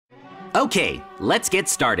Okay, let's get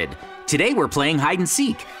started. Today we're playing hide and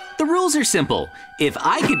seek. The rules are simple. If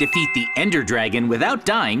I could defeat the Ender Dragon without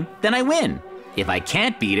dying, then I win. If I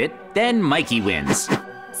can't beat it, then Mikey wins.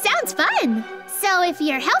 Sounds fun. So if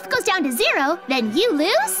your health goes down to 0, then you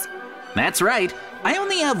lose? That's right. I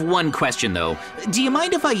only have one question though. Do you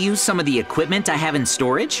mind if I use some of the equipment I have in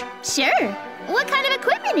storage? Sure. What kind of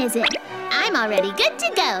equipment is it? I'm already good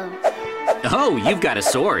to go. Oh, you've got a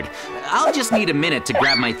sword. I'll just need a minute to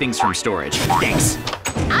grab my things from storage. Thanks.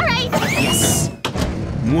 All right. Yes.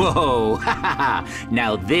 Whoa,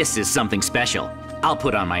 now this is something special. I'll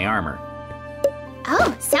put on my armor.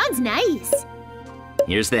 Oh, sounds nice.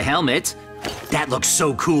 Here's the helmet. That looks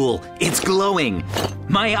so cool. It's glowing.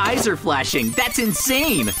 My eyes are flashing. That's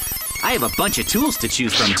insane. I have a bunch of tools to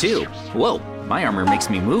choose from too. Whoa, my armor makes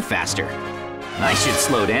me move faster. I should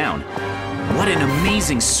slow down. What an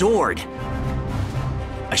amazing sword.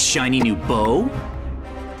 A shiny new bow.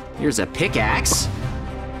 Here's a pickaxe.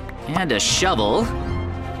 And a shovel.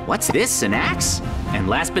 What's this, an axe? And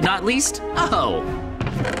last but not least, a hoe.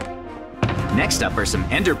 Next up are some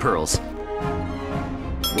ender pearls.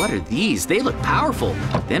 What are these? They look powerful.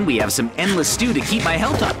 Then we have some endless stew to keep my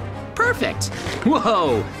health up. Perfect.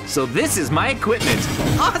 Whoa, so this is my equipment.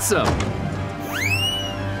 Awesome.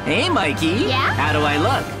 Hey, Mikey. Yeah? How do I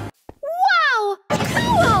look? Wow,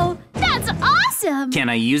 cool. That's awesome. Can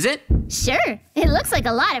I use it? Sure, it looks like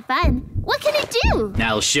a lot of fun. What can it do?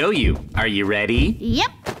 I'll show you. Are you ready?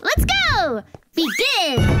 Yep, let's go.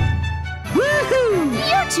 Begin. Woohoo!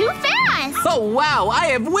 You're too fast. Oh, wow, I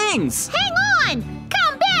have wings. Hang on,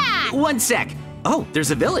 come back. One sec. Oh,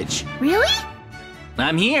 there's a village. Really?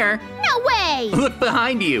 I'm here. No way. Look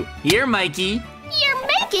behind you. Here, Mikey. You're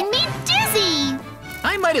making me dizzy.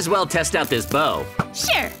 I might as well test out this bow.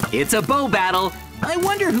 Sure. It's a bow battle. I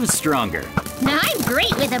wonder who's stronger. I'm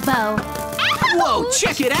great with a bow. Whoa, Ouch!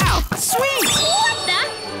 check it out. Sweet! What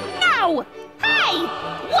the? No! Hey!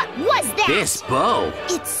 What was that? This bow.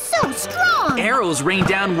 It's so strong! Arrows rain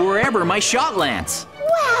down wherever my shot lands.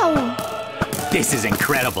 Wow! This is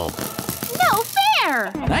incredible. No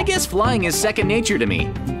fair! I guess flying is second nature to me.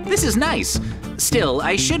 This is nice. Still,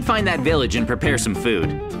 I should find that village and prepare some food.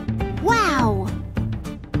 Wow!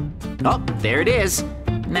 Oh, there it is.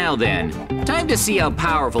 Now then, time to see how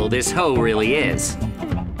powerful this hoe really is.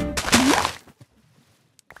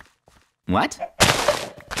 What?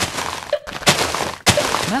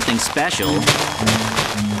 Nothing special.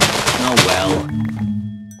 Oh well.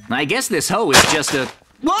 I guess this hoe is just a...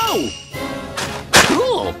 Whoa!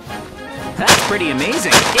 Cool! That's pretty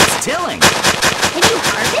amazing. It's tilling. Can you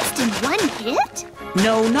harvest in one hit?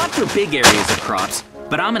 No, not for big areas of crops,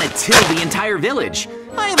 but I'm gonna till the entire village.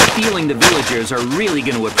 I have a feeling the villagers are really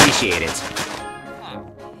gonna appreciate it.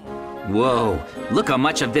 Whoa, look how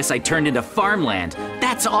much of this I turned into farmland.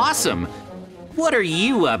 That's awesome. What are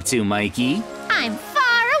you up to, Mikey? I'm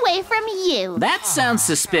far away from you. That sounds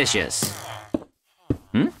suspicious.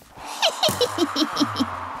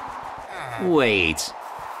 Wait,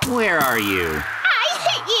 where are you? I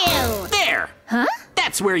hit you! There! Huh?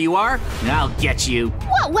 That's where you are. I'll get you.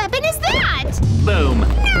 What weapon is that? Boom.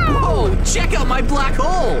 No! Whoa, check out my black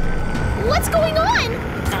hole. What's going on?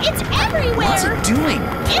 It's everywhere! What's it doing?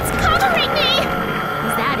 It's covering me!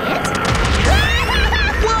 Is that it?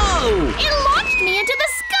 Whoa! It launched me into the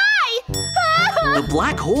sky! The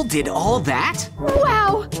black hole did all that?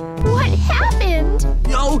 Wow! What happened?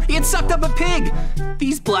 Oh, it sucked up a pig!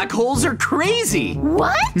 These black holes are crazy!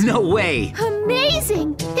 What? No way!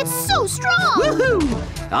 Amazing! It's so strong!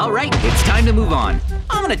 Woohoo! All right, it's time to move on.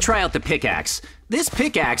 I'm gonna try out the pickaxe. This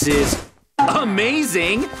pickaxe is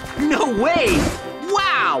amazing! No way!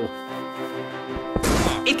 Wow!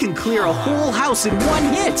 It can clear a whole house in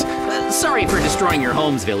one hit! Sorry for destroying your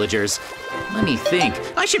homes, villagers. Let me think.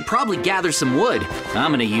 I should probably gather some wood.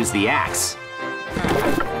 I'm gonna use the axe.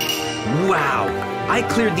 Wow! I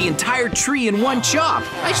cleared the entire tree in one chop!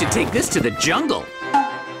 I should take this to the jungle.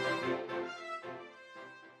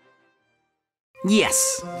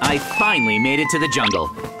 Yes! I finally made it to the jungle.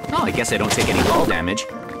 Oh, I guess I don't take any fall damage.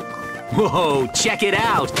 Whoa, check it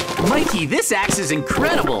out! Mikey, this axe is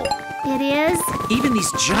incredible! It is? Even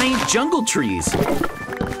these giant jungle trees.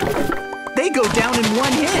 They go down in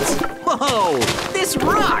one hit! Whoa, this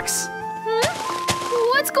rocks!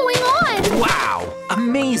 Huh? What's going on? Wow,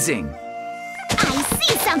 amazing! I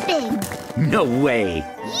see something! No way!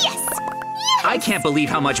 Yes! Yes! I can't believe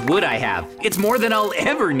how much wood I have. It's more than I'll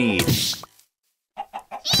ever need.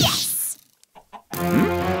 Yes!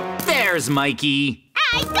 There's Mikey.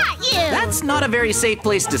 I got you! That's not a very safe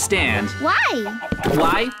place to stand. Why?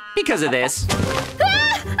 Why? Because of this.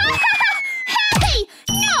 Hey!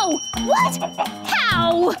 No! What? How?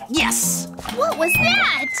 Ow! Yes! What was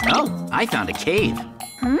that? Oh, I found a cave.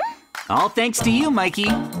 Hmm? All thanks to you, Mikey.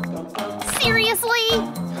 Seriously?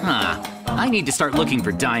 Huh. I need to start looking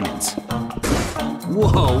for diamonds.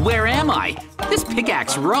 Whoa, where am I? This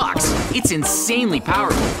pickaxe rocks. It's insanely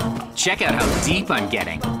powerful. Check out how deep I'm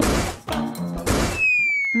getting.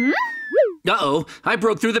 Hmm? Uh-oh, I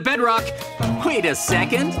broke through the bedrock. Wait a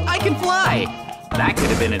second, I can fly. That could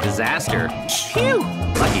have been a disaster. Phew,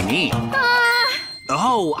 lucky me.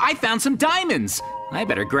 Oh, I found some diamonds. I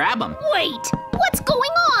better grab them. Wait, what's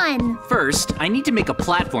going on? First, I need to make a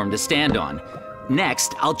platform to stand on.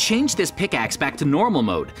 Next, I'll change this pickaxe back to normal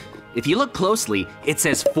mode. If you look closely, it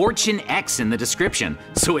says Fortune X in the description,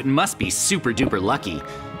 so it must be super duper lucky.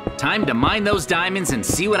 Time to mine those diamonds and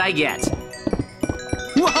see what I get.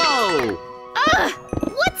 Whoa!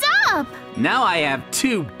 What's up? Now I have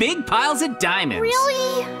 2 big piles of diamonds.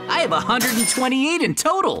 Really? I have 128 in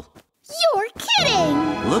total. You're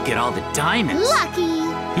kidding! Look at all the diamonds. Lucky!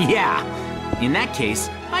 Yeah. In that case,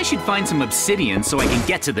 I should find some obsidian so I can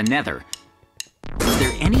get to the nether. Is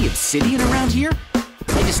there any obsidian around here?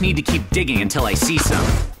 I just need to keep digging until I see some.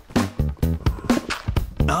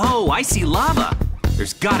 Oh, I see lava.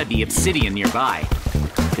 There's gotta be obsidian nearby.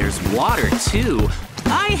 There's water too.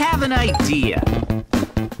 I have an idea.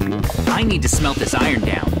 I need to smelt this iron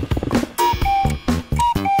down.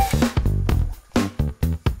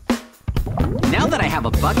 Now that I have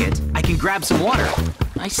a bucket, I can grab some water.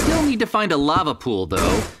 I still need to find a lava pool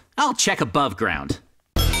though. I'll check above ground.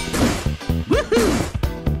 Woohoo!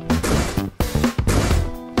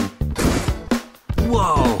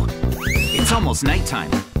 Whoa! It's almost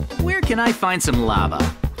nighttime. Where can I find some lava?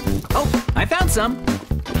 Oh, I found some.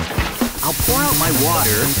 I'll pour out my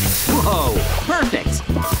water. Whoa, perfect.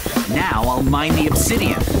 Now I'll mine the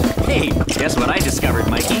obsidian. Hey, guess what I discovered,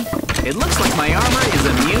 Mikey? It looks like my armor is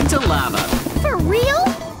immune to lava. For real?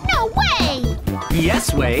 No way!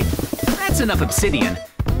 Yes, way. That's enough obsidian.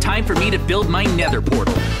 Time for me to build my nether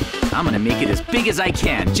portal. I'm gonna make it as big as I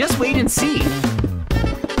can. Just wait and see.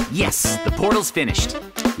 Yes, the portal's finished.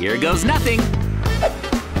 Here goes nothing.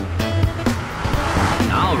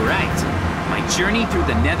 All right. My journey through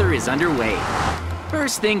the nether is underway.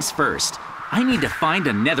 First things first, I need to find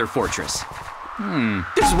a nether fortress.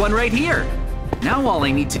 There's one right here. Now all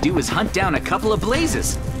I need to do is hunt down a couple of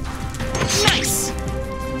blazes. Nice!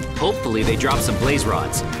 Hopefully they drop some blaze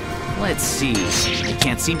rods. Let's see, I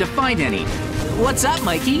can't seem to find any. What's up,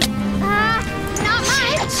 Mikey? Not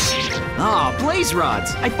much. Oh, blaze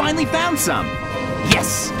rods, I finally found some.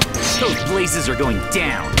 Yes, those blazes are going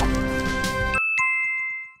down.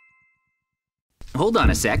 Hold on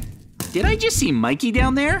a sec. Did I just see Mikey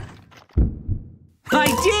down there? I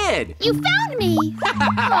did! You found me!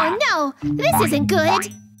 Oh no, this isn't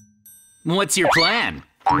good. What's your plan?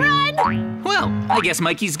 Run! Well, I guess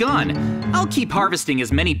Mikey's gone. I'll keep harvesting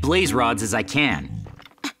as many blaze rods as I can.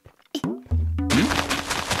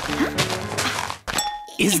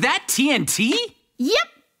 Is that TNT? Yep,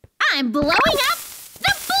 I'm blowing up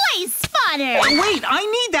the blaze spotter! Wait, I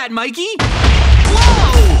need that, Mikey!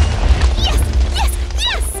 Whoa!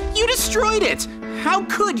 Yes! You destroyed it! How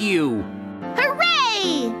could you?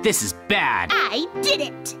 Hooray! This is bad. I did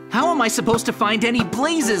it! How am I supposed to find any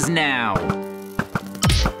blazes now?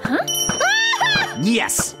 Huh? Ah!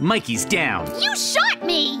 Yes, Mikey's down. You shot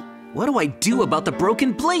me! What do I do about the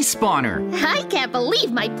broken blaze spawner? I can't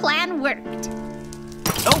believe my plan worked.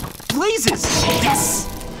 Oh, blazes! Yes!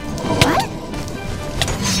 What?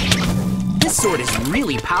 This sword is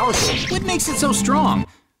really powerful. What makes it so strong?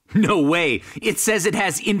 No way! It says it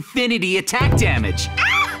has infinity attack damage.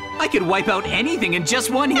 Ah! I could wipe out anything in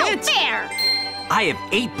just one No hit. fair! I have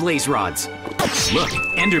 8 blaze rods. Look,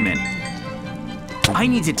 Enderman. I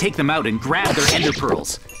need to take them out and grab their ender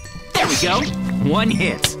pearls. There we go. 1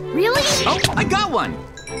 hit. Really? Oh, I got one.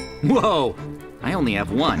 Whoa, I only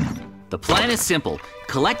have 1. The plan is simple.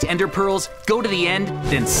 Collect ender pearls, go to the end,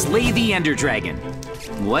 then slay the ender dragon.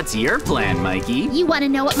 What's your plan, Mikey? You want to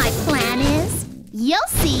know what my plan is? You'll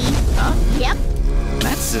see. Huh? Yep.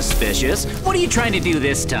 That's suspicious. What are you trying to do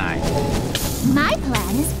this time? My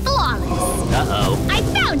plan is flawless. Uh-oh. I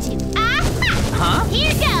found you. Aha! Huh?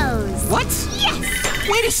 Here goes. What? Yes!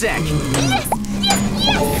 Wait a sec.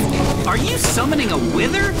 Yes! Are you summoning a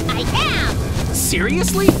wither? I am!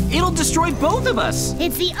 Seriously? It'll destroy both of us.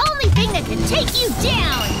 It's the only thing that can take you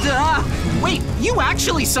down. Wait, you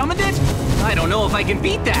actually summoned it? I don't know if I can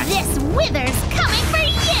beat that. This wither's coming for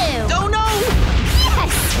you. Oh no!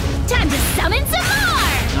 Yes! Time to summon some more.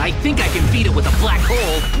 I think I can beat it with a black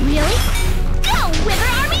hole. Really? Go, wither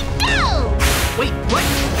army, go! Wait, what?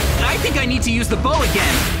 I think I need to use the bow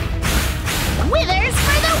again. Withers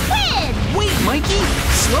for the win! Wait, Mikey!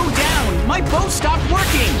 Slow down! My bow stopped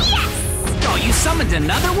working! Yes! Oh, you summoned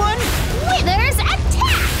another one? Withers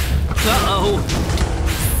attack! Uh-oh!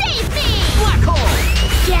 Save me! Black hole!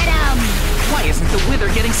 Get him! Why isn't the wither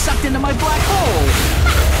getting sucked into my black hole?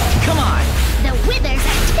 Come on! The Withers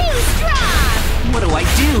are too strong! What do I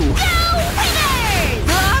do? Go Withers!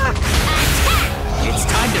 Ah! Attack! It's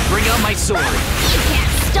time to bring out my sword! You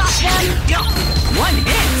can't stop them! Yo! One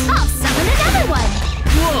hit! I'll summon another one!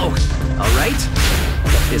 Whoa! Alright.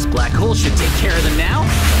 This black hole should take care of them now.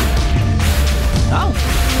 Oh!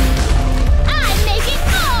 I'm making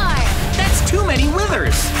more! That's too many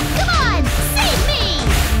withers! Come on! Save me!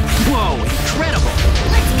 Whoa! Incredible!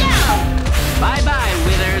 Let's go! Bye-bye,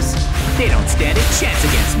 withers! They don't stand a chance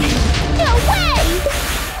against me! No way!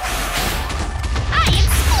 I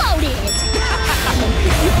exploded!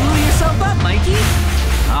 You blew yourself up, Mikey!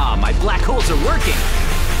 Ah, my black holes are working!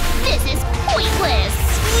 This is pointless!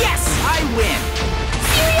 Yes! I win!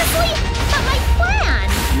 Seriously? But my plan!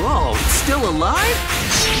 Whoa, it's still alive?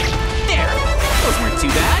 There! Those weren't too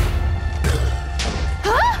bad!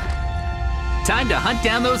 Huh? Time to hunt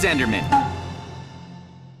down those Endermen.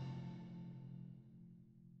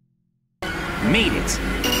 Made it!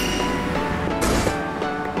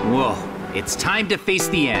 Whoa, it's time to face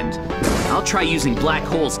the end. I'll try using black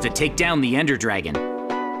holes to take down the Ender Dragon.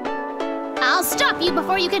 I'll stop you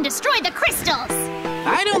before you can destroy the crystals!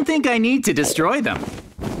 I don't think I need to destroy them.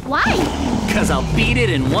 Why? 'Cause I'll beat it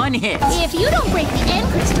in one hit. If you don't break the end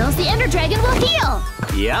crystals, the Ender Dragon will heal!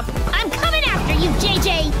 Yep, I'm coming after you,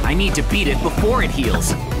 JJ! I need to beat it before it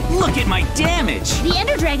heals. Look at my damage! The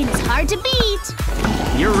Ender Dragon is hard to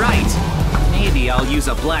beat! You're right. Maybe I'll use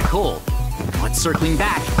a black hole. What's circling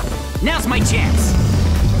back? Now's my chance!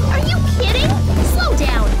 Are you kidding? Slow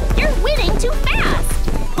down! You're winning too fast!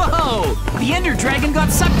 Whoa! The Ender Dragon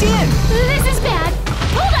got sucked in! This is bad!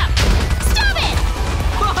 Hold up! Stop it!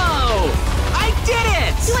 Whoa! I did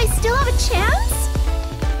it! Do I still have a chance?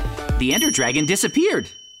 The Ender Dragon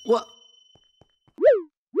disappeared. What?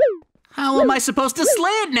 How am I supposed to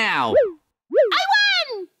slay it now? I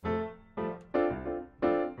won!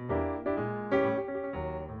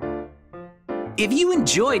 If you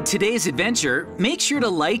enjoyed today's adventure, make sure to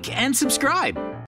like and subscribe.